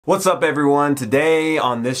What's up everyone? Today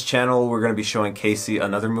on this channel we're going to be showing Kacee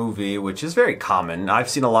another movie, which is very common. I've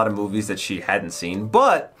seen a lot of movies that she hadn't seen,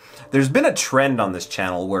 but there's been a trend on this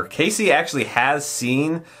channel where Kacee actually has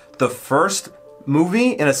seen the first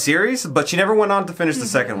movie in a series, but she never went on to finish the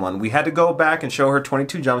second one. We had to go back and show her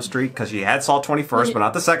 22 Jump Street because she had saw 21st, but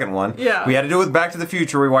not the second one. Yeah. We had to do it with Back to the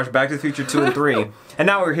Future. We watched Back to the Future 2 and 3, and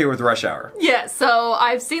now we're here with Rush Hour. Yeah, so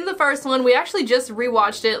I've seen the first one. We actually just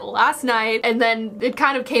rewatched it last night, and then it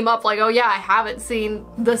kind of came up like, oh yeah, I haven't seen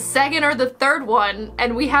the second or the third one,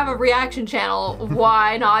 and we have a reaction channel.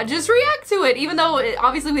 Why not just react to it? Even though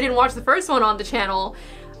obviously we didn't watch the first one on the channel.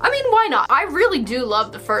 I mean, why not? I really do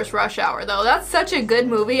love the first Rush Hour, though. That's such a good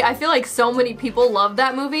movie. I feel like so many people love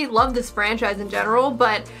that movie, love this franchise in general,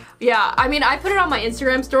 but yeah, I mean, I put it on my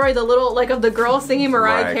Instagram story, the little, like, of the girl singing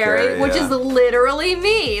Mariah Carey, which is literally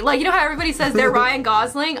me. Like, you know how everybody says they're Ryan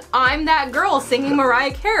Gosling? I'm that girl singing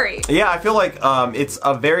Mariah Carey. Yeah, I feel like it's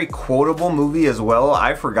a very quotable movie as well.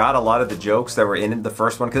 I forgot a lot of the jokes that were in the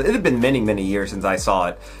first one because it had been many, many years since I saw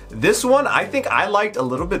it. This one, I think I liked a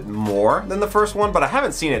little bit more than the first one, but I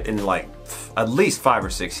haven't seen it in like at least 5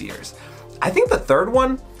 or 6 years. I think the third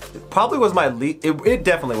one probably was my least, it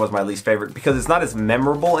definitely was my least favorite because it's not as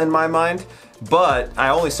memorable in my mind, but I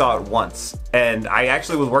only saw it once. And I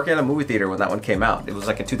actually was working at a movie theater when that one came out. It was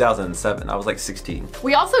like in 2007. I was like 16.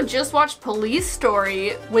 We also just watched Police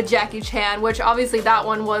Story with Jackie Chan, which obviously that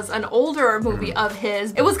one was an older movie of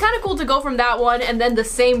his. It was kind of cool to go from that one, and then the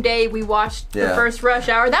same day we watched the first Rush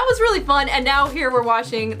Hour. That was really fun, and now here we're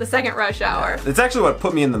watching the second Rush Hour. It's actually what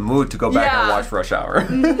put me in the mood to go back and watch Rush Hour.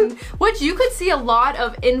 Which you could see a lot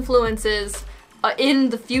of influences in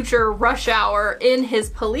the future Rush Hour in his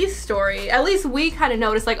Police Story. At least we kind of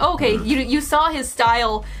noticed, like, oh, okay, you saw his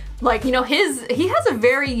style, like, you know, he has a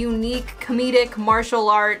very unique comedic martial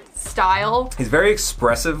art style. He's very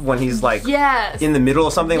expressive when he's like in the middle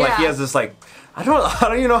of something. Like he has this like, I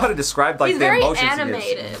don't even know how to describe like the emotions. He's very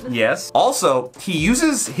animated. Yes. Also, he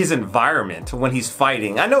uses his environment when he's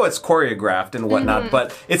fighting. I know it's choreographed and whatnot,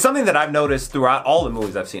 but it's something that I've noticed throughout all the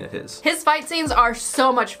movies I've seen of his. His fight scenes are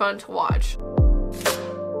so much fun to watch.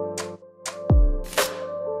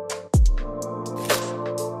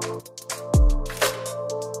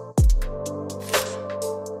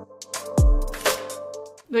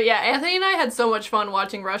 But yeah, Anthony and I had so much fun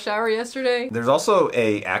watching Rush Hour yesterday. There's also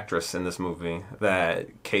an actress in this movie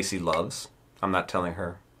that Kacee loves. I'm not telling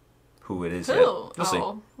her who it is yet. You'll see.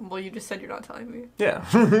 Well, you just said you're not telling me. Yeah.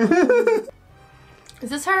 Is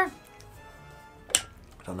this her?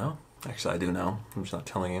 I don't know. Actually, I do know. I'm just not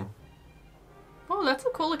telling you. Oh, that's a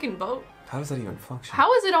cool looking boat. How does that even function?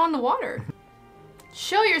 How is it on the water?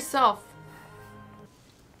 Show yourself.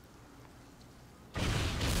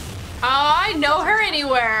 Oh, I know her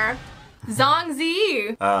anywhere. Zhang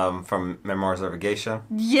Zi. From Memoirs of a Geisha.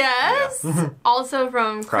 Yes. Yeah. Also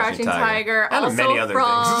from Crouching Tiger. And also many other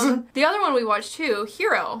from things. The other one we watched too,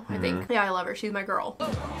 Hero, I think. Yeah, I love her. She's my girl.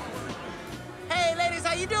 Hey ladies,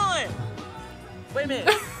 how you doing? Wait a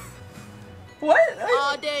minute. What?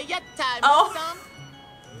 All day, yet time. Oh.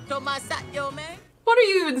 What are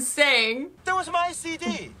you even saying? That was my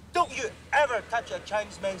CD. Don't you ever touch a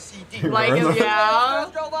Chinese man's CD. Like, yeah.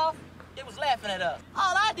 Girls drove off, they was laughing at us.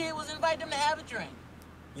 All I did was invite them to have a drink.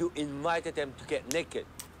 You invited them to get naked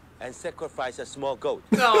and sacrifice a small goat.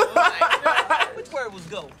 Oh my God. Which word was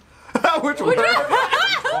goat? Which word?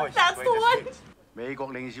 That's the one. 美國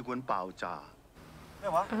領事館爆炸。咩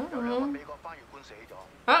話？有兩個美國翻譯官死咗。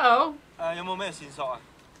Uh-oh. 有冇咩線索啊？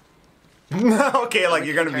 Okay, like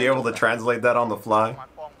you're gonna be able to translate that on the fly.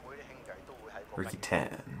 Ricky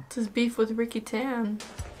Tan. It's his beef with Ricky Tan.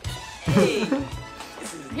 Hey.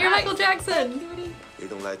 Here, Michael Jackson. They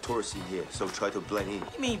don't like tourists in here, so try to blend in.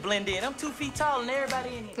 You mean blend in? I'm 2 feet taller than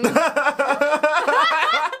everybody in here.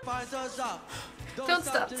 Don't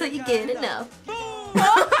stop till you get enough.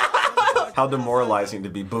 How demoralizing to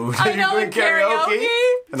be booed. I know, in karaoke.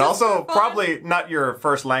 And also, probably not your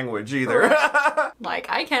first language either. Like,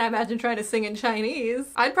 I can't imagine trying to sing in Chinese.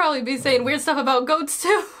 I'd probably be saying weird stuff about goats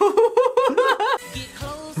too.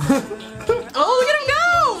 Oh, look at him go!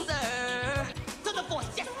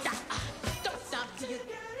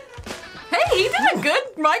 Hey, he did a good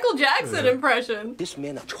Michael Jackson impression. This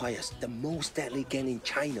man of Triad, the most deadly gang in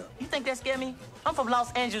China. You think that scared me? I'm from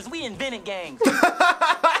Los Angeles. We invented gangs.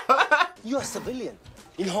 You're a civilian.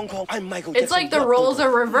 In Hong Kong, I'm Michael Jackson. It's like the roles are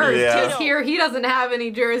reversed. Yeah. Because here, he doesn't have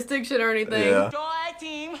any jurisdiction or anything. Yeah. Joy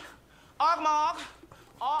team, Argmog,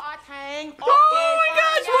 Tang. Oh my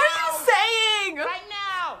gosh, what are you saying? Right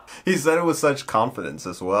now. He said it with such confidence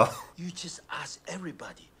as well. You just ask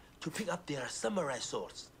everybody to pick up their samurai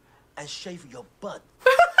swords and shave your butt.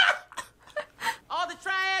 All the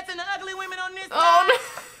triads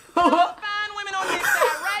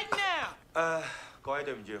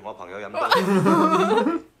我朋友飲多，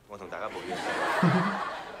我同大家抱怨。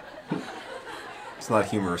 It's not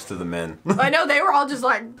humorous to the men. I know, they were all just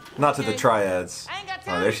like, Not to the triads. I ain't got Oh,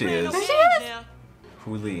 time there to she play is. no There she games is. now.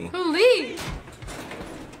 Hu Lee. who Lee?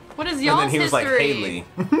 What is And y'all's then he was like history? Haley.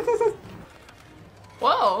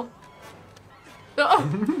 Whoa. Oh!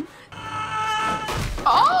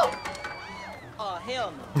 Oh,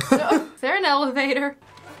 hell no. Is there an elevator?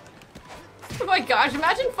 Oh my gosh,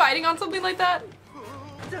 imagine fighting on something like that.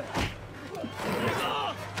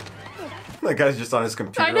 That guy's just on his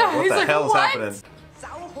computer. I know, What he's the like, hell is "What?" happening?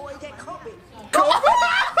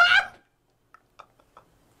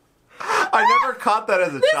 I never caught that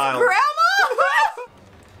as a This child. grandma?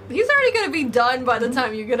 He's already gonna be done by the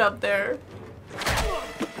time you get up there.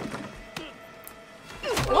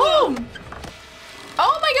 Boom!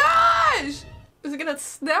 Oh my gosh! Is it gonna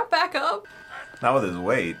snap back up? Not with his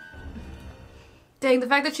weight. Dang, the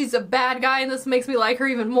fact that she's a bad guy in this makes me like her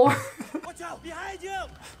even more. Watch out, behind you.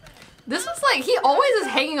 This was like, he always is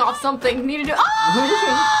hanging off something. Needed to.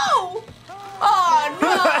 Oh! Oh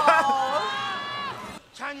no!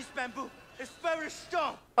 Chinese bamboo is very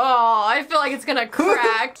strong. Oh, I feel like it's gonna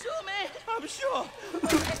crack. Sure, man. I'm sure.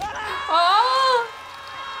 Oh!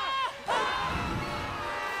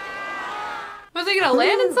 Was he gonna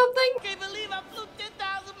land in something? Can't believe I flew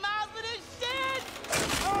 10,000 miles for this shit.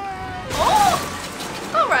 Oh!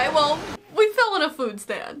 Alright, well, we fell in a food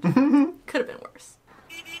stand. Could have been worse.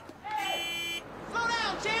 Slow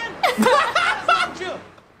down, Chan.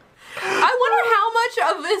 I wonder how much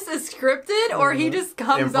of this is scripted or he just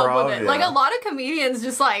comes up Improv, with it. yeah. Like, a lot of comedians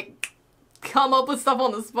just, like, come up with stuff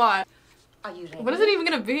on the spot. Are you ready? What is it even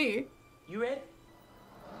gonna be? You ready?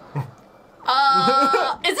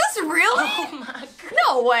 Is this really? Oh my god.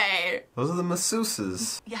 No way. Those are the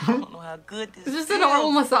masseuses. Yeah, I don't know how good this Is this a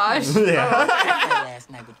normal massage? Yeah. last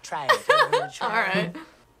night with Triad. Alright.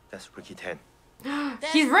 That's Ricky Tan.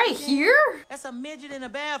 He's right here? That's a midget in a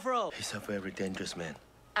bathrobe. He's a very dangerous man.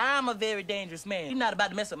 I'm a very dangerous man. You're not about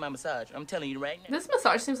to mess up my massage. I'm telling you right now. This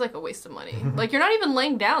massage seems like a waste of money. Like, you're not even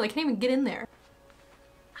laying down. They can't even get in there.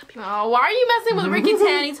 Oh, why are you messing with Ricky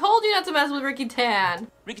Tan? He told you not to mess with Ricky Tan.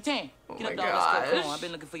 Ricky Tan, get my up, dog. Let's go. Come gosh. on, I've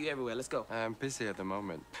been looking for you everywhere. Let's go. I'm busy at the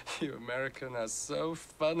moment. You American are so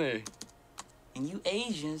funny. And you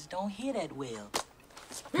Asians don't hear that well.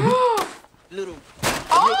 Little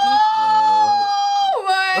Oh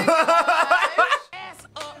my gosh. ass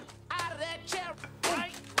up out of that chair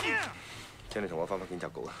right now. 請你同我翻返檢察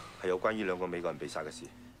局啊，係有關於兩個美國人被殺嘅事。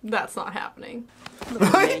 That's not happening.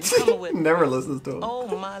 Man, you coming with me? Never listens to him. Oh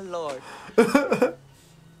my lord.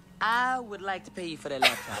 I would like to pay you for that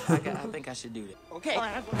laptop. I think I should do that. Okay. Oh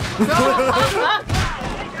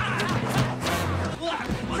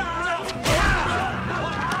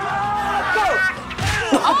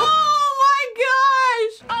my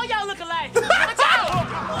gosh! Oh, y'all look alike. Watch out!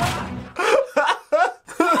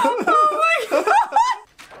 Oh my god!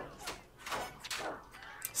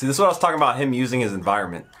 See, this is what I was talking about, him using his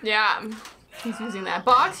environment. Yeah. He's using that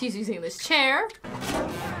box, he's using this chair.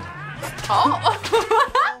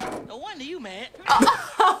 Oh! No wonder you mad.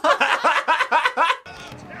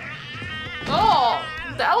 Oh!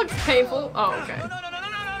 That looks painful. Oh, okay.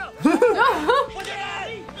 No. Watch out!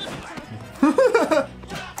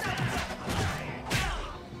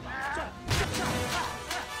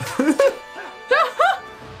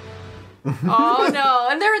 Oh no,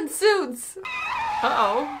 and they're in suits.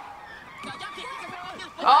 Uh-oh.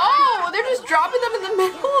 Oh, they're just dropping them in the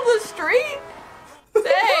middle of the street?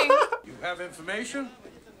 Dang. You have information?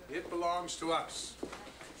 It belongs to us.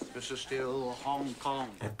 This is still Hong Kong.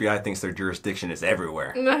 FBI thinks their jurisdiction is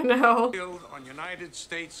everywhere. I know. Killed on United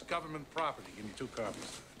States government property. Give me 2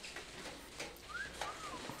 copies.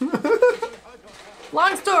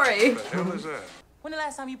 Long story. What the hell is that? When the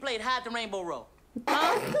last time you played Hide the Rainbow Row?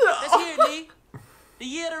 Huh? Let's hear it, Lee. The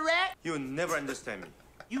year of the rat? You'll never understand me.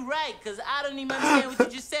 You right, because I don't even understand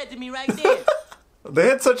what you just said to me right there. They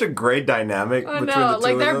had such a great dynamic Oh between no, the two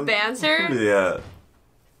like of their them. banter. Yeah.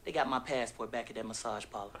 They got my passport back at that massage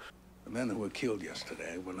parlor. The men that were killed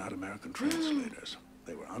yesterday were not American translators.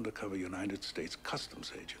 They were undercover United States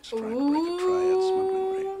customs agents trying to break a triad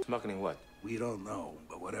smuggling ring. Smuggling what? We don't know,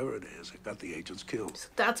 but whatever it is, it got the agents killed.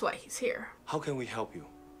 That's why he's here. How can we help you?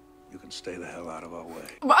 You can stay the hell out of our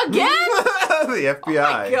way. Again? The FBI. Oh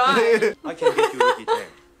my God. I can get you Ricky Tan.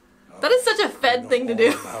 That is such a Fed thing to do.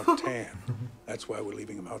 About Tan. That's why we're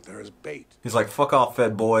leaving him out there as bait. He's like, fuck off,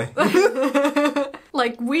 Fed boy.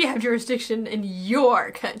 Like, we have jurisdiction in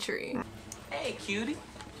your country. Hey, cutie.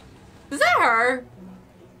 Is that her?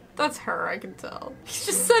 That's her, I can tell. He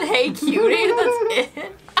just said, hey, cutie, and that's it.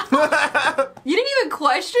 You didn't even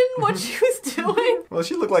question what she was doing? Well, Well,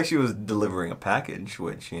 she looked like she was delivering a package,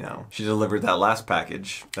 which, you know, she delivered that last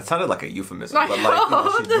package. That sounded like a euphemism, but like, you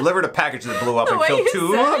know, she delivered a package that blew up and killed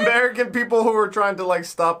 2 American people who were trying to like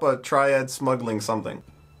stop a triad smuggling something.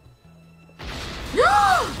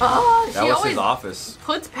 Oh, That was his office.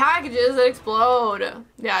 Puts packages that explode.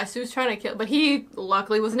 Yeah, she was trying to kill, but he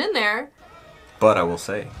luckily wasn't in there. But I will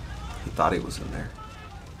say, he thought he was in there.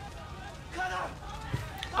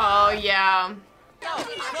 Oh yeah. No.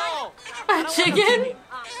 Chicken?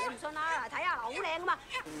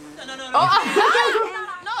 No. Oh.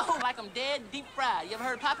 No, like I'm dead, deep fried. You ever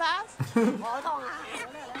heard of Popeyes?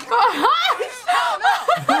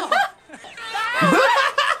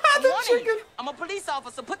 I'm a police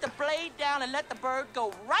officer. Put the blade down and let the bird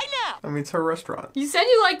go right now. I mean, it's her restaurant. You said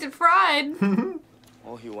you liked it fried.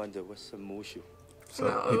 All he wanted was some mushu. So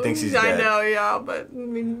he thinks he's dead. I know, yeah, but I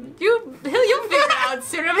mean, you'll figure it out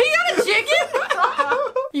soon. I mean, he got a chicken.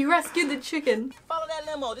 You rescued the chicken. Follow that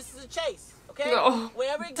limo. This is a chase, okay? No.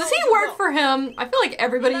 Wherever it Does goes, he you work go. for him? I feel like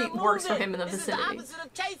everybody You're not works for moving. him in the This vicinity. is the opposite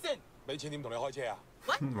of chasing.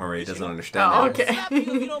 Marie doesn't understand Oh, that. okay. Slap you if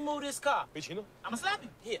you don't move this car. I'ma slap you.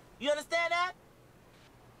 Here. You understand that?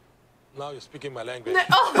 Now you're speaking my language.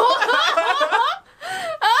 I'll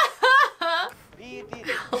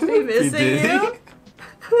be missing did. you.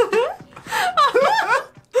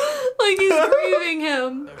 Like he's grieving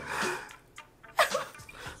him.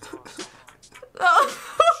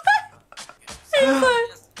 He's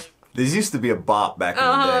like, This used to be a bop back in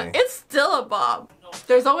the day. it's still a bop.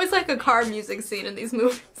 There's always like a car music scene in these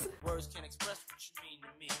movies.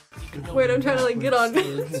 Wait, I'm trying to like get on.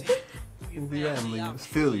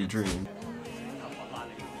 Feel your dream.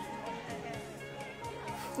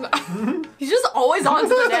 He's just always on to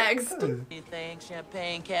the next. Anything,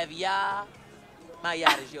 champagne, caviar. My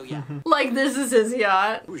yacht is your yacht. Like this is his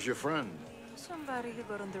yacht. Who's your friend? Somebody who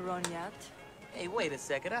got on the wrong yacht. Hey, wait a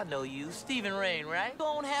second. I know you. Stephen Rain, right? You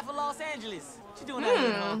own half of Los Angeles. What you doing out here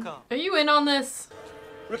in Hong Kong? Are you in on this?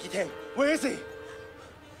 Ricky Tang, where is he?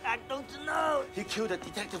 I don't know. He killed a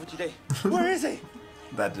detective today. Where is he?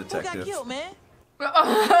 That Who got detective. killed, man?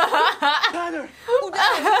 Tyler, Who did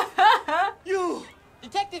it? you!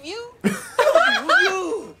 Detective, you?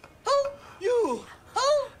 You! Who? You!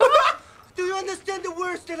 Who? Do you understand the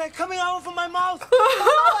words that are coming out from my mouth?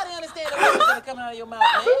 Nobody understand the words that are coming out of your mouth,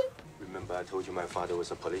 man. Remember I told you my father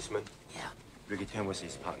was a policeman? Yeah. Ricky Tang was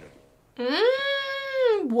his partner.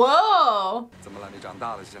 Whoa. 怎么了？你长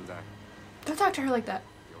大了，现在 Don't talk to her like that.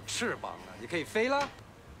 有翅膀了，你可以飞了。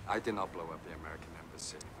I did not blow up the American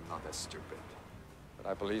embassy. I'm not that stupid. But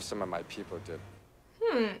I believe some of my people did.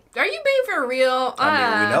 Are you being for real?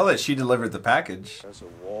 I mean, we know that she delivered the package. There's a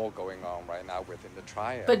war going on right now within the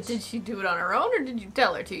Triad. But did she do it on her own or did you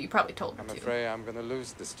tell her to? You probably told her I'm to. afraid I'm gonna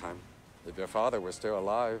lose this time. If your father was still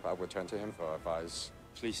alive, I would turn to him for advice.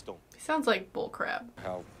 Please don't. He sounds like bullcrap.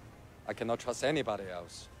 Hell, I cannot trust anybody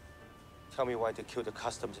else. Tell me why they killed the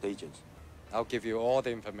customs agent. I'll give you all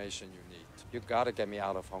the information you need. You gotta get me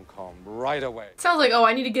out of Hong Kong right away. Sounds like, oh,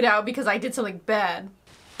 I need to get out because I did something bad.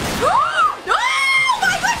 Oh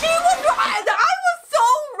my gosh, he was right! I was so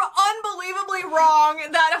unbelievably wrong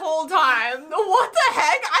that whole time. What the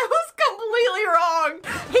heck? I was completely wrong.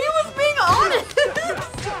 He was being honest.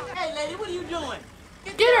 Hey, lady, what are you doing?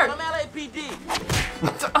 Get her. I'm LAPD.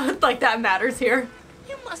 Like that matters here.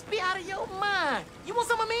 You must be out of your mind. You want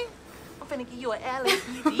some of me? I'm finna give you an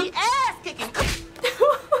LAPD ass kicking.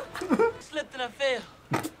 Slipped and I fell.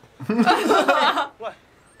 What?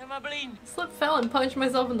 Am I bleeding? Slip, fell, and punched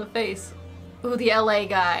myself in the face. Ooh, the LA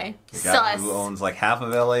guy. The guy Sus. who owns like half of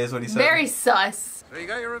LA is what he said. Very sus. So you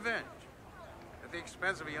got your revenge at the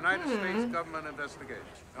expense of a United States government investigation.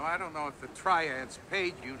 Now, I don't know if the Triads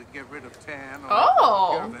paid you to get rid of Tan, or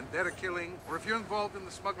Oh. if you're vendetta killing, or if you're involved in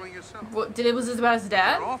the smuggling yourself. What, was this about his But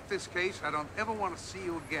dad? off this case, I don't ever want to see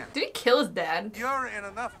you again. Did he kill his dad? You're in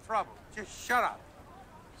enough trouble. Just shut up.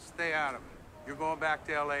 Stay out of it. You're going back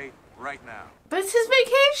to L.A. right now. But it's his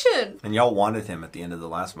vacation. And y'all wanted him at the end of the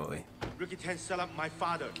last movie. Ricky Tang set up my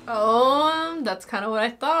father. Oh, that's kind of what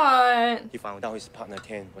I thought. He found out his partner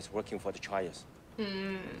Tan was working for the Triads.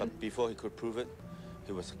 But before he could prove it,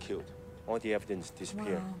 he was killed. All the evidence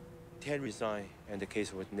disappeared. Tan resigned, and the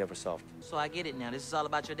case was never solved. So I get it now. This is all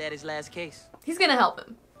about your daddy's last case. He's gonna help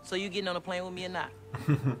him. So you getting on a plane with me or not?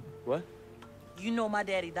 What? You know my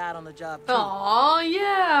daddy died on the job, too. Oh If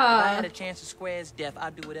I had yeah. a chance to square his death,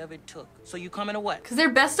 I'd do whatever it took. So you coming or what? Cause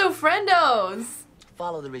they're besto friendos.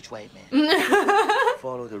 Follow the rich white man.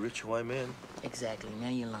 Follow the rich white man. Exactly. Now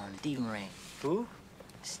you learn. Stephen Rain. Who?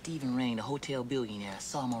 Stephen Rain, the hotel billionaire. I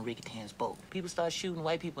saw him on Ricky Tan's boat. People start shooting.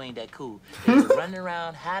 White people ain't that cool. They just running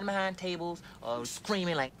around, hiding behind tables, or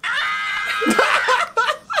screaming like, ah!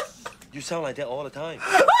 You sound like that all the time.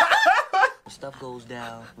 Stuff goes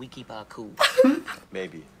down, we keep our cool.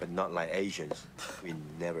 Maybe, but not like Asians. We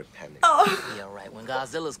never panic. Yeah, right. When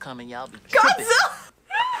Godzilla's coming, y'all be tripping.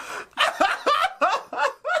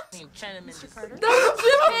 Mr. Carter? That's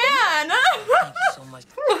Japan! Thank you so much.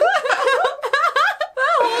 That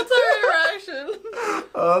whole entire interaction.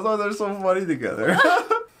 Oh, that's why they're so funny together.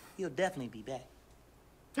 He'll definitely be back.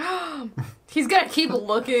 He's gonna keep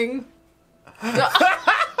looking.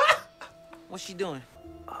 What's she doing?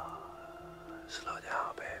 Slow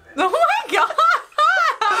down, baby. Oh my god!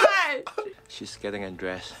 She's getting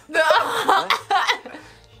undressed. No.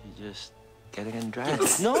 She's just getting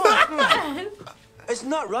undressed. No, It's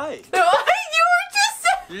not right. You were just.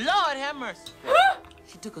 Lord have mercy.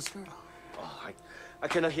 She took her skirt off. Oh, I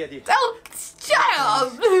cannot hear this. Oh, shut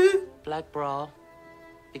up! Black bra,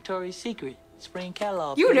 Victoria's Secret, spring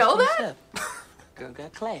catalog. You know page that? 27. Girl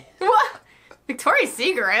got class. What? Victoria's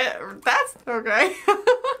Secret? That's okay.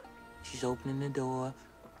 She's opening the door.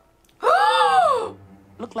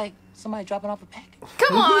 Look like somebody dropping off a package.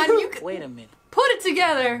 Come on, you can Wait a minute. put it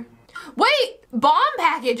together. Wait, bomb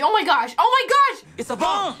package. Oh my gosh. Oh my gosh. It's a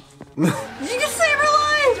bomb. You can save her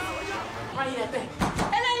life. Right here, that thing.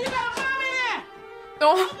 And then you got a bomb in there.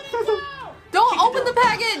 Don't open the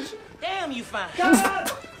package. Damn, you fine.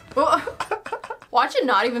 Watch it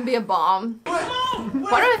not even be a bomb.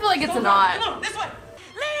 Why do I feel like it's not? Come on, this way.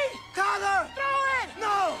 Lee! Carter! Throw it!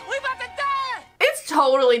 No! We about to die! It's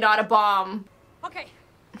totally not a bomb. Okay,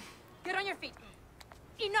 get on your feet.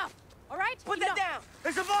 Enough, all right? Put that down!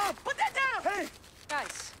 It's a bomb! Put that down! Hey!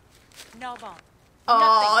 Guys, no bomb.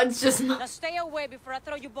 Oh, Nothing. it's just. Now stay away before I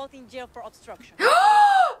throw you both in jail for obstruction.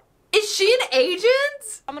 Is she an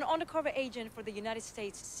agent? I'm an undercover agent for the United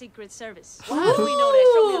States Secret Service. Well, how do we know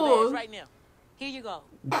that? Show me a Ooh. badge right now. Here you go.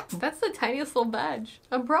 That's the tiniest little badge.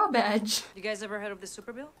 A bra badge. You guys ever heard of the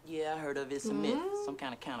super bill? Yeah, I heard of it. It's a myth. Some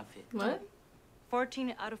kind of counterfeit. What?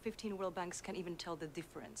 14 out of 15 world banks can't even tell the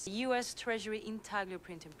difference. The U.S. Treasury intaglio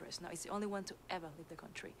printing press. Now, it's the only one to ever leave the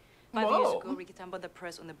country. 5 years Whoa. ago, Ricky Tambo the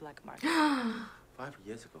press on the black market. 5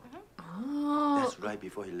 years ago. Oh. That's right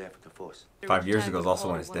before he left the force. 5 years ago is also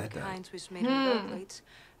when All his one dad died. kinds was made of gold plates,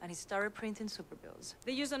 and he started printing super bills.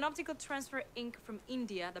 They use an optical transfer ink from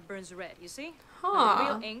India that burns red, you see? Now, Huh. the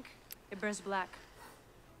real ink, it burns black.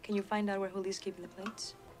 Can you find out where Julie's keeping the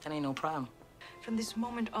plates? That ain't no problem. From this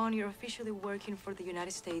moment on, you're officially working for the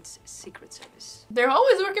United States Secret Service. They're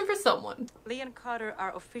always working for someone. Lee and Carter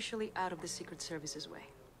are officially out of the Secret Service's way.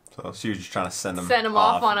 So she was just trying to send him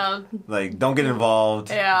Off on a. like, don't get involved.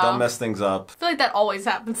 Yeah. Don't mess things up. I feel like that always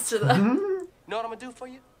happens to them. You know what I'm gonna do for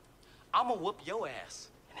you? I'm gonna whoop your ass.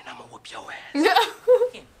 And then I'm gonna whoop your ass.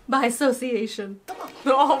 By association.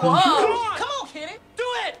 Oh, whoa. Come on, Kenny. Do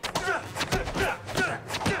it!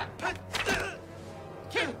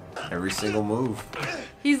 Every single move.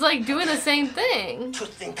 He's like doing the same thing.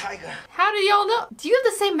 Twisting tiger. How do y'all know? Do you have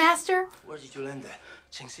the same master? Where did you learn that?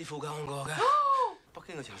 칭師傅가 온 거가.北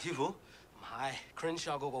京嘅칭師傅? 唔係,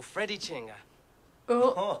 Crenshaw嗰個Freddie 칭啊.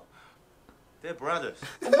 Oh. Oh, they're brothers.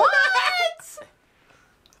 What?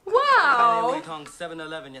 Wow. 우리 통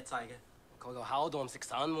 7-Eleven 야 tiger. 거기 하우도 음식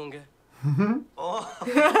사온 게. Oh.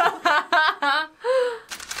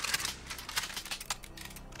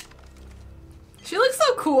 She looks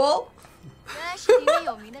so cool.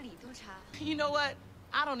 You know what?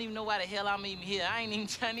 I don't even know why the hell I'm even here. I ain't even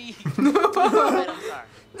Chinese. I'm sorry.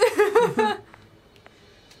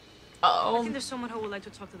 I think there's someone who would like to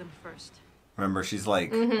talk to them first. Remember, she's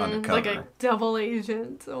like undercover. Like a double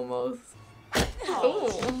agent almost.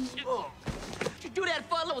 Oh. You do that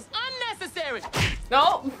for was unnecessary.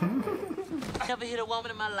 No. Never hit a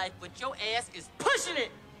woman in my life, but your ass is pushing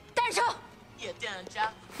it. Yeah, down,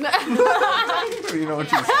 job. You know what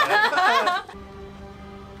she said?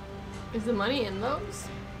 Is the money in those?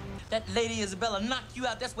 That lady Isabella knocked you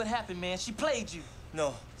out. That's what happened, man. She played you.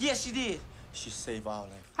 No, Yes, she did. she saved our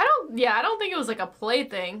life. I don't think it was like a play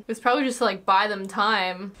thing. It was probably just to like buy them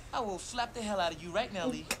time. I will slap the hell out of you right now,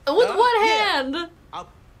 Lee. With one Yeah. hand. I'll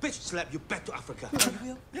bitch slap you back to Africa. You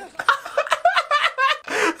will? Yeah.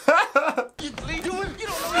 Lee, you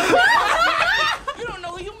don't know you don't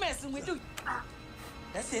know who you messing with, do you?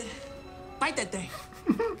 That's it. Bite that thing.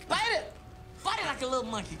 Bite it. Bite it like a little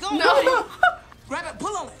monkey. Go on. No. Grab it.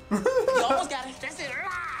 Pull on it. You almost got it. That's it.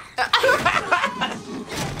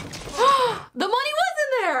 The money was in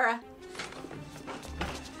there.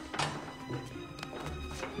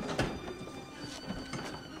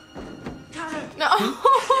 No.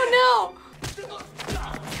 Oh no.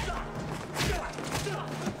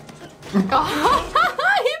 He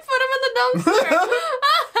put him in the dumpster.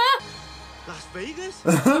 Las Vegas?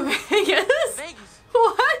 Vegas? Vegas.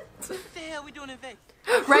 What? in Vegas.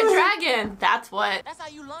 Red Dragon. That's what. That's how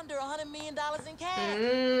you launder $100 million in cash.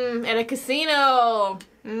 In a casino.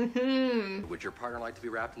 Would your partner like to be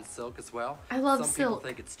wrapped in silk as well? I love Some silk. people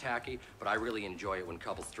think it's tacky, but I really enjoy it when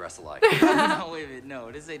couples dress alike. No, wait a minute.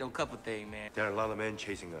 No, this ain't no couple thing, man. There are a lot of men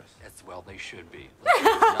chasing us. That's, well, they should be. Listen,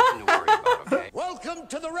 there's nothing to worry about, okay? Welcome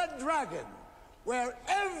to the Red Dragon, where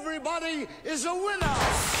everybody is a winner.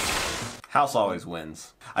 House always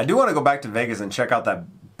wins. I do want to go back to Vegas and check out that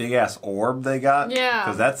big ass orb they got. Yeah.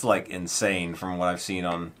 Because that's like insane from what I've seen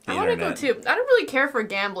on the I want to internet. go too. I don't really care for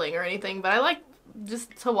gambling or anything, but I like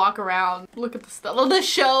just to walk around, look at the stuff, the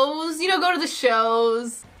shows. You know, go to the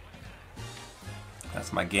shows.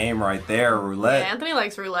 That's my game right there, roulette. Yeah, Anthony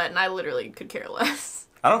likes roulette, and I literally could care less.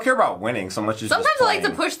 I don't care about winning so much as Sometimes just I like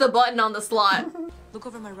to playing. push the button on the slot. Look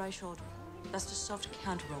over my right shoulder. That's the soft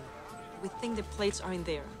hand roll. We think the plates are in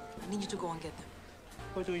there. I need you to go and get them.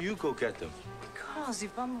 Why don't you go get them? Because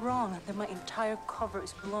if I'm wrong, then my entire cover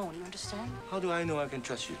is blown. You understand? How do I know I can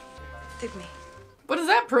trust you? Take me. What does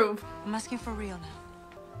that prove? I'm asking for real now.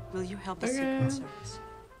 Will you help the Secret Service?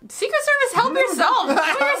 Secret Service, help yourself! Do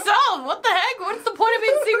it yourself! What the heck? What's the point of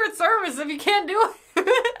being Secret Service if you can't do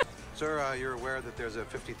it? Sir, you're aware that there's a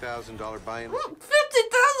 $50,000 buy-in? $50,000?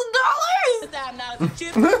 $5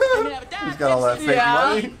 chips. Let me have a dime. He's got all that fake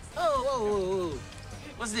money. Oh.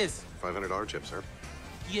 What's this? $500 chip, sir.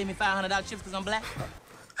 You gave me $500 chips because I'm black?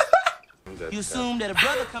 You assume that a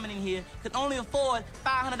brother coming in here could only afford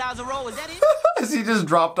 $500 a roll. Is that it? He just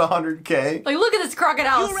dropped 100K. Like, look at this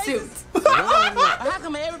crocodile suit. How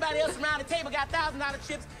come everybody else around the table got $1,000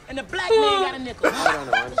 chips and the black man got a nickel? I don't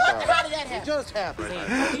know, I'm sorry. How did that happen? It just happened.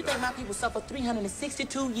 You think my people suffered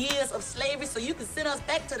 362 years of slavery so you can send us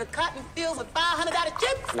back to the cotton fields with $500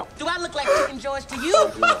 chips? No. Do I look like Chicken George to you?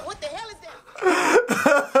 What the hell is that?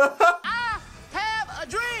 I have a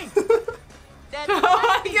dream that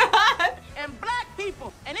God. and black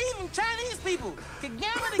people and even Chinese people can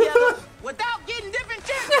gamble together without getting different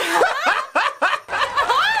chips.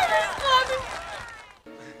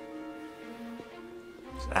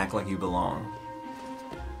 Just act like you belong.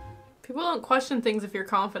 People don't question things if you're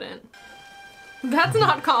confident. That's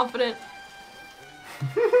not confident.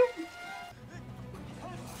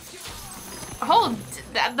 Oh,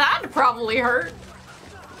 that probably hurt.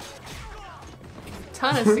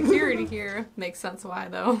 Ton of security here. Makes sense why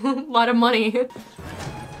though. A lot of money.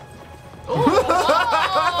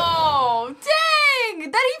 Oh,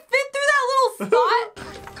 dang! That he fit through that little spot?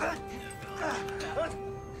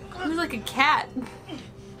 He was like a cat.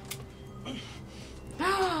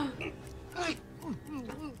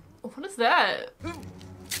 What is that?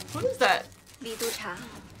 What is that? 李督察，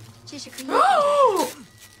这是个诱 Oh 饵。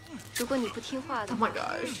如果你不听话的 my 话，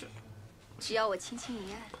 gosh. 只要我轻轻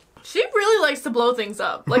一按， She really likes to blow things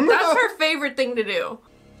up. Like, that's her favorite thing to do.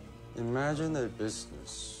 Imagine a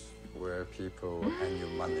business where people hand you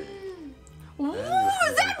money. Ooh,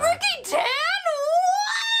 is that Ricky Tan?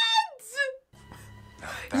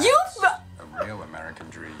 What? You A real American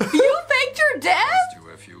dream. you faked your death? To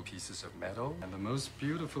a few pieces of metal and the most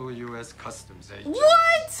beautiful U.S. customs agent.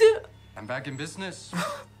 What? I'm back in business.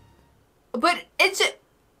 But it's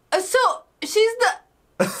so she's the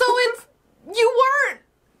so it's you weren't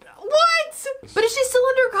what? But is she still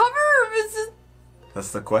undercover? Or is it...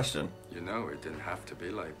 That's the question. You know, it didn't have to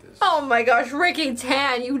be like this. Oh my gosh, Ricky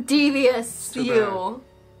Tan, you devious Too you.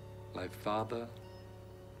 Like father,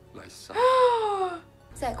 like son.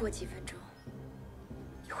 再过几分钟，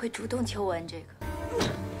你会主动求我摁这个。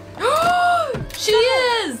 She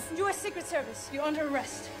is! U.S. Secret Service, you're under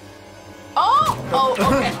arrest. Oh! Oh,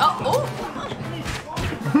 okay. Oh, oh.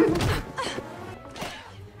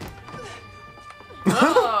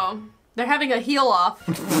 Oh. They're having a heel off.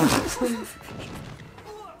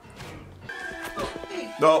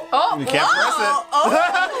 No, Oh, you can't press it.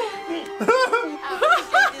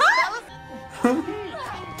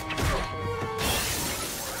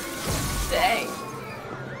 Dang.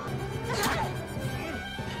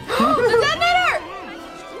 The detonator!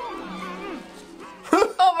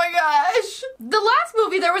 Oh my gosh. The last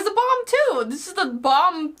movie there was a bomb too. This is the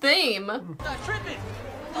bomb theme.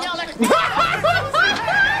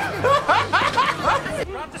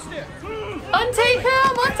 Untape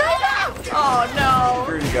him! Untape him! Oh no.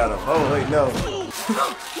 Security got him. Oh wait, no.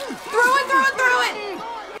 Throw it, throw it, throw it!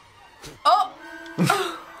 Oh!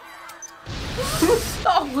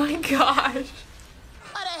 Oh my gosh.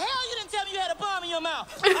 Why the hell you didn't tell me you had a bomb in your mouth?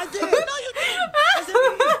 I did. No, you didn't. I said,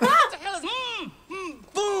 what the hell is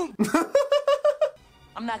boom?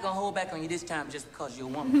 I'm not gonna hold back on you this time just because you're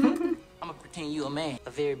a woman. I'm gonna pretend you're a man,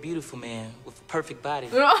 a very beautiful man with a perfect body.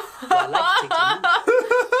 Who I like to take to the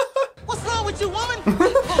movies. What's wrong with you, woman?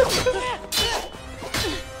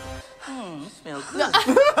 smell good.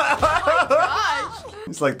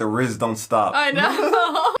 It's like the Riz don't stop. I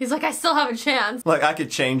know. He's like, I still have a chance. Like I could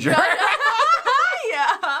change her.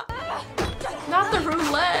 Yeah. Not the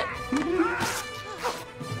roulette.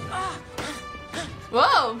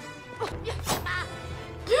 Whoa.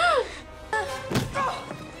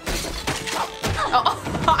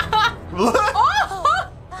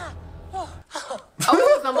 Oh,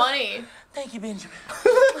 this is the money. Thank you, Benjamin.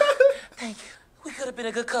 Thank you. We could have been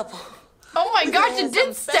a good couple. Oh my gosh, it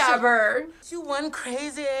did stab her. You one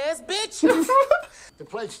crazy ass bitch. The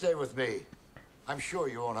plates stay with me. I'm sure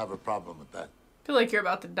you won't have a problem with that. I feel like you're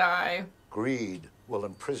about to die. Greed will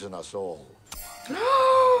imprison us all.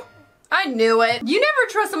 I knew it. You never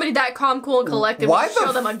trust somebody that calm, cool, and collected when you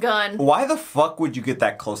show them a gun. Why the fuck would you get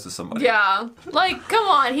that close to somebody? Yeah. Like, come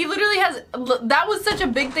on. He literally has... That was such a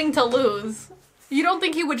big thing to lose. You don't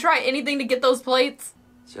think he would try anything to get those plates?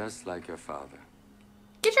 Just like your father.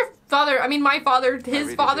 Get your father... I mean, my father...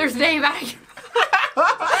 His father's name out of your...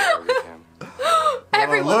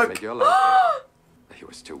 Everyone. Make your life better. He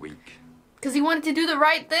was too weak. Because he wanted to do the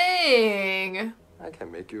right thing. I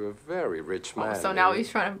can make you a very rich man. So now he's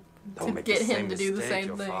trying to Don't make get the him same to do the mistake same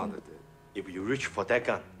your thing. father did. If you reach for that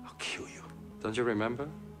gun, I'll kill you. Don't you remember?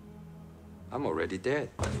 I'm already dead.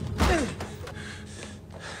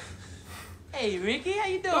 Hey, Ricky, how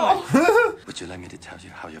you doing? Would you like me to tell you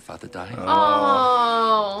how your father died?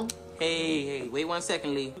 Oh. Hey, wait 1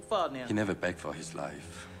 second, Lee. You fall now. He never begged for his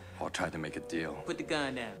life or tried to make a deal. Put the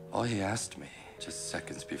gun down. All he asked me, just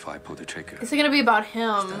seconds before I pulled the trigger, Is it gonna be about I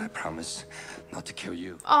him? promise not to kill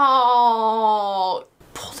you. Oh.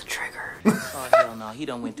 Pull the trigger. Oh, hell no. He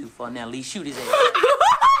done went too far now. Lee, shoot his ass.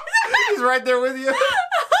 He's right there with you.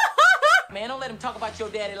 Man, don't let him talk about your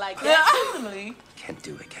daddy like that. Lee. Can't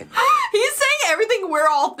do it, can you? He's saying everything we're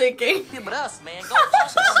all thinking. Yeah, but us, man. Go talk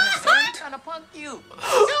to him, man. He's trying to punk you.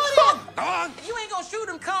 Shoot him. Go on. If you ain't gonna shoot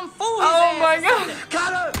him, come fool his Oh ass. my god.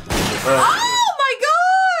 Got her. Oh my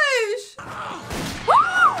gosh!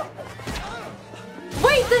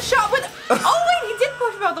 Wait, the shot with... Oh wait, he did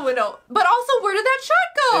push him out the window. But also, where did that shot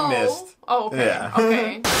go? It missed. Oh, okay. Yeah.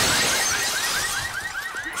 Okay.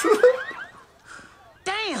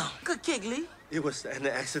 Damn. Good kick, Lee. It was an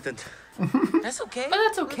accident. That's okay. But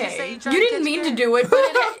that's We'll just say okay. you tried You to didn't catch mean to Karen. do it, but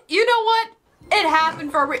you know what? It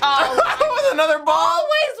happened for a reason. Oh, With another bomb.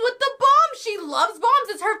 always with the bomb. She loves bombs.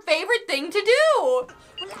 It's her favorite thing to do. Oh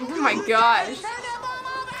my gosh.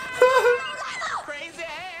 Crazy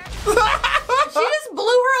ass. She just blew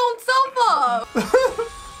her own self up.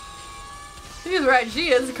 She's right. She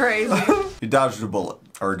is crazy. You dodged a bullet.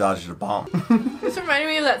 Or dodged a bomb. This reminded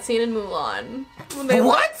me of that scene in Mulan. When they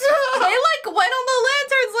What? They like went on the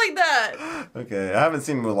lanterns like that. Okay, I haven't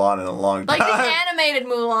seen Mulan in a long time. Like the animated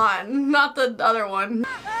Mulan, not the other one.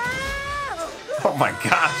 Oh my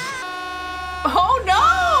gosh. Oh no!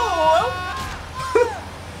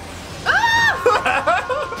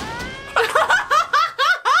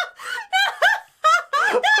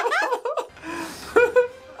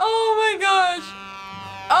 Oh my gosh.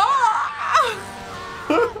 Oh!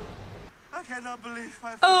 I cannot believe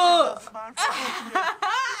my Oh.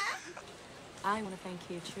 I want to thank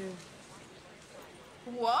you too.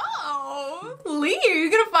 Whoa! Lee, are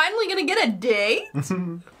you finally gonna get a date?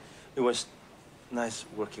 It was nice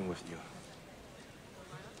working with you.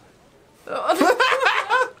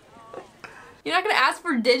 You're not gonna ask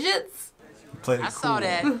for digits? Played it I saw cool.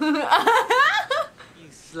 that.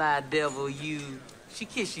 You sly devil, you. She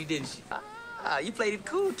kissed you, didn't she? Ah, you played it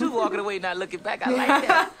cool too, walking away, not looking back. I like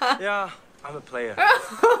that. Yeah, I'm a player.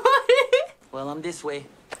 Well, I'm this way.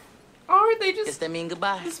 Or they just... Guess that mean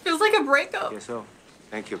goodbye. This feels like a breakup. Guess so.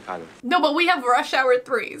 Thank you, Carter. No, but we have Rush Hour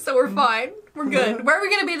 3, so we're fine. We're good. Where are we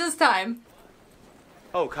gonna be this time?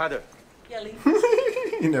 Oh, Carter. Yeah, Lee.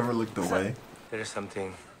 He never looked away. There is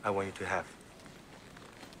something I want you to have.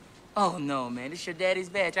 Oh no, man, this your daddy's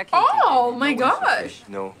badge. I can't. Oh take my gosh.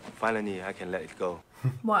 No, finally I can let it go.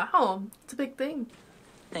 Wow, it's a big thing.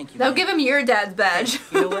 Thank you. Now man. give him your dad's badge.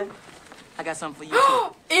 You know what? I got something for you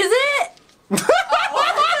too. Is it?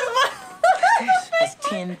 That's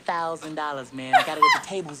 $10,000, man. I got it at the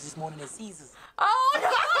tables this morning at Caesar's. Oh no!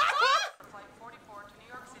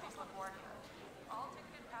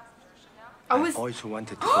 I always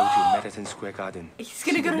wanted to go to Madison Square Garden. He's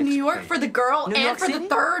gonna go to New York for the girl New and York for the City?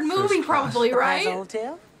 third movie, probably, Has a right?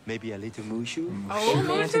 hotel? Maybe a little mushu. Oh,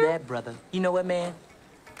 Amen to that, brother. You know what, man?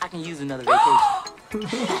 I can use another vacation.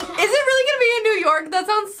 Is it really gonna be in New York? That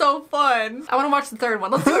sounds so fun. I wanna watch the third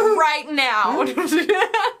one. Let's do it right now.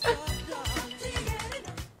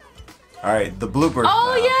 Alright, the bloopers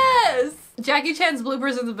Oh, now. yes! Jackie Chan's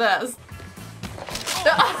bloopers are the best.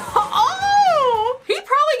 Oh! He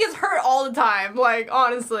probably gets hurt all all the time. Like,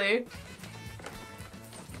 honestly.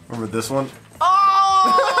 Remember this one?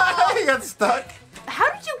 Oh! He got stuck.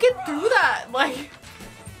 How did you get through that? Like,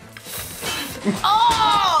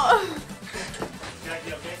 oh!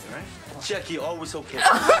 Jackie, always okay. Like,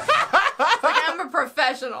 I'm a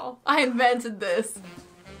professional. I invented this.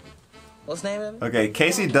 What's the name of it? Okay,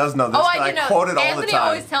 Kacee does know this. Oh, I do know. quote it all Anthony the time.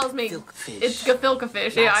 always tells me it's gefilte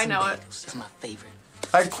fish. Yeah, I know it. That's my favorite.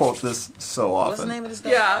 I quote this so often. What's the name of this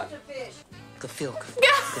guy? Yeah. Gefilte. Yeah.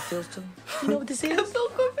 Gefilte? You know what this is?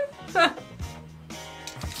 Gefilte fish.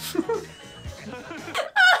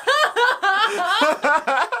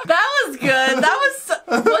 That was good.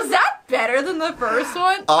 Was that better than the first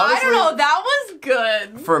one? Honestly, I don't know. That was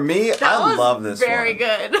good. For me, I love this one. Very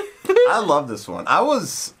good. I love this one.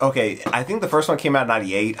 I think the first one came out in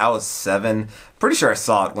 98. I was 7. Pretty sure I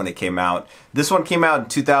saw it when it came out. This one came out in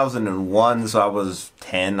 2001, so I was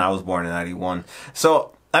 10. I was born in 91.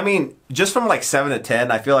 So, I mean, just from like 7 to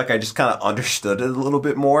 10, I feel like I just kind of understood it a little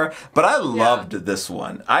bit more. But I loved this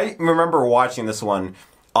one. I remember watching this one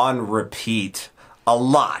on repeat a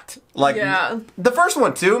lot. Like, the first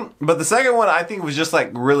one too, but the second one I think was just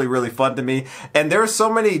like really, really fun to me. And there are so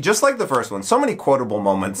many, just like the first one, so many quotable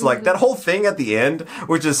moments. Like that whole thing at the end,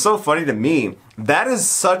 which is so funny to me, that is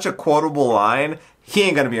such a quotable line. He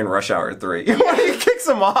ain't gonna be in Rush Hour 3. When he kicks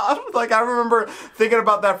him off. Like, I remember thinking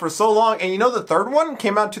about that for so long. And you know, the third one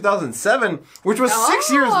came out in 2007, which was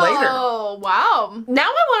 6 years later. Oh, wow. Now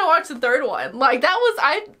I want to watch the third one. Like, that was,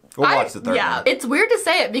 We'll watch the third one. It's weird to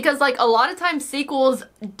say it because, like, a lot of times sequels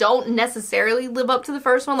don't necessarily live up to the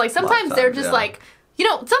first one. Like, sometimes they're just like, you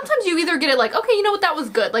know, sometimes you either get it like, okay, you know what, that was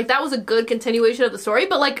good. Like, that was a good continuation of the story.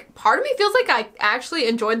 But, like, part of me feels like I actually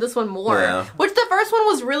enjoyed this one more. Yeah. Which the first one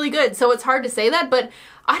was really good. So it's hard to say that. But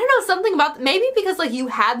I don't know, something about, maybe because, like, you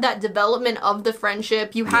had that development of the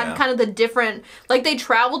friendship. You had kind of the different, like, they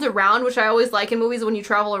traveled around, which I always like in movies when you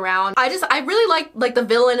travel around. I really like the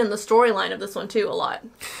villain and the storyline of this one, too, a lot.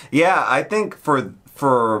 Yeah, I think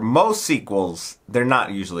for most sequels, they're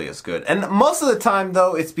not usually as good. And most of the time,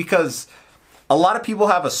 though, it's because a lot of people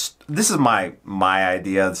have this is my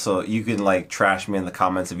idea, so you can, like, trash me in the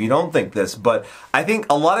comments if you don't think this, but I think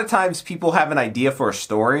a lot of times people have an idea for a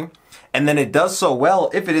story, and then it does so well,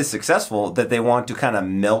 if it is successful, that they want to kind of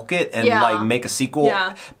milk it and like make a sequel.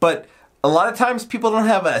 Yeah. But a lot of times people don't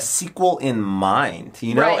have a sequel in mind,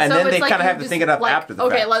 you know? And so then they kind of have to think it up after the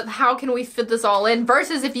fact. Okay, like, how can we fit this all in?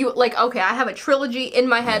 Versus if you, like, okay, I have a trilogy in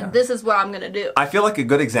my head, this is what I'm going to do. I feel like a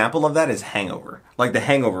good example of that is Hangover. Like the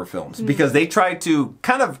Hangover films. Because they tried to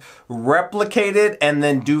kind of replicate it and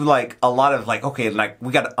then do, like, a lot of, like, okay, like,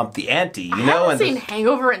 we got to up the ante, you know? I haven't seen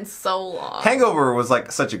Hangover in so long. Hangover was,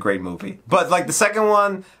 like, such a great movie. But, like, the second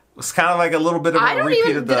one was kind of like a little bit of a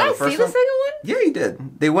repeat of the first one. Did I see the second one? Yeah, you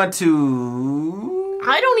did. They went to...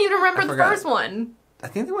 I don't even remember the first one. I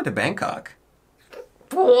think they went to Bangkok.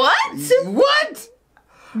 What? What?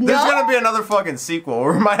 No? There's gonna be another fucking sequel.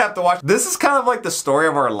 We might have to watch. This is kind of like the story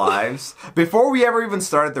of our lives. Before we ever even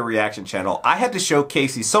started the reaction channel, I had to show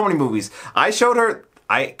Kacee so many movies. I showed her...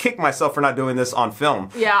 I kicked myself for not doing this on film.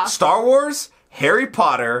 Yeah. Star Wars, Harry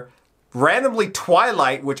Potter... randomly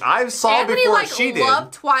Twilight, which I saw Anthony, before like, she did.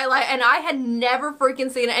 loved Twilight, and I had never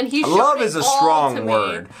freaking seen it, and he showed Love it is a all strong to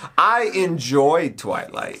word. me. I enjoyed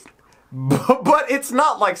Twilight. But it's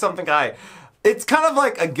not like something it's kind of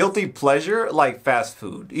like a guilty pleasure, like fast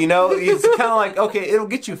food. You know, it's kind of like, okay, it'll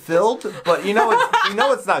get you filled, but you know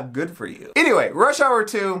it's not good for you. Anyway, Rush Hour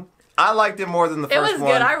 2, I liked it more than the first one. It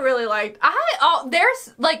was good. I really liked.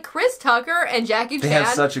 There's like Chris Tucker and Jackie Chan. They have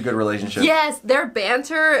such a good relationship. Yes, their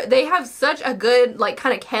banter. They have such a good like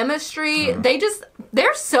kind of chemistry.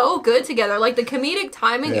 They're so good together. Like the comedic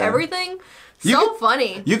timing, everything.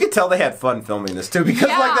 Funny. You could tell they had fun filming this too, because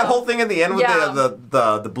like that whole thing at the end with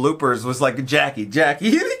the bloopers was like Jackie.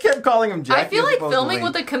 He kept calling him Jackie. I feel like filming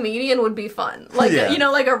with a comedian would be fun. Like you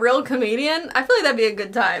know, like a real comedian. I feel like that'd be a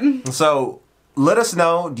good time. So let us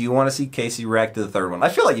know, do you want to see Kacee react to the third one? I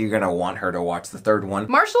feel like you're going to want her to watch the third one.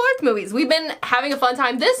 Martial arts movies. We've been having a fun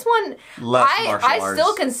time. This one, I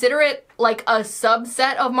still consider it like a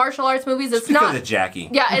subset of martial arts movies. It's not because of Jackie.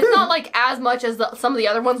 Yeah, it's not like as much as some of the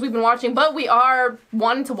other ones we've been watching, but we are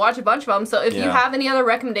wanting to watch a bunch of them. So if you have any other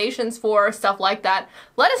recommendations for stuff like that,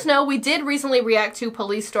 let us know. We did recently react to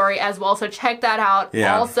Police Story as well, so check that out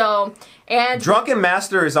also. And Drunken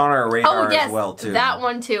Master is on our radar as well too. That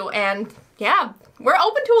one too. And yeah, we're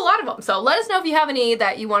open to a lot of them. So let us know if you have any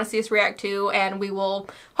that you want to see us react to, and we will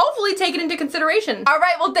hopefully take it into consideration. All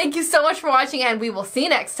right, well, thank you so much for watching, and we will see you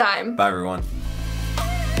next time. Bye, everyone.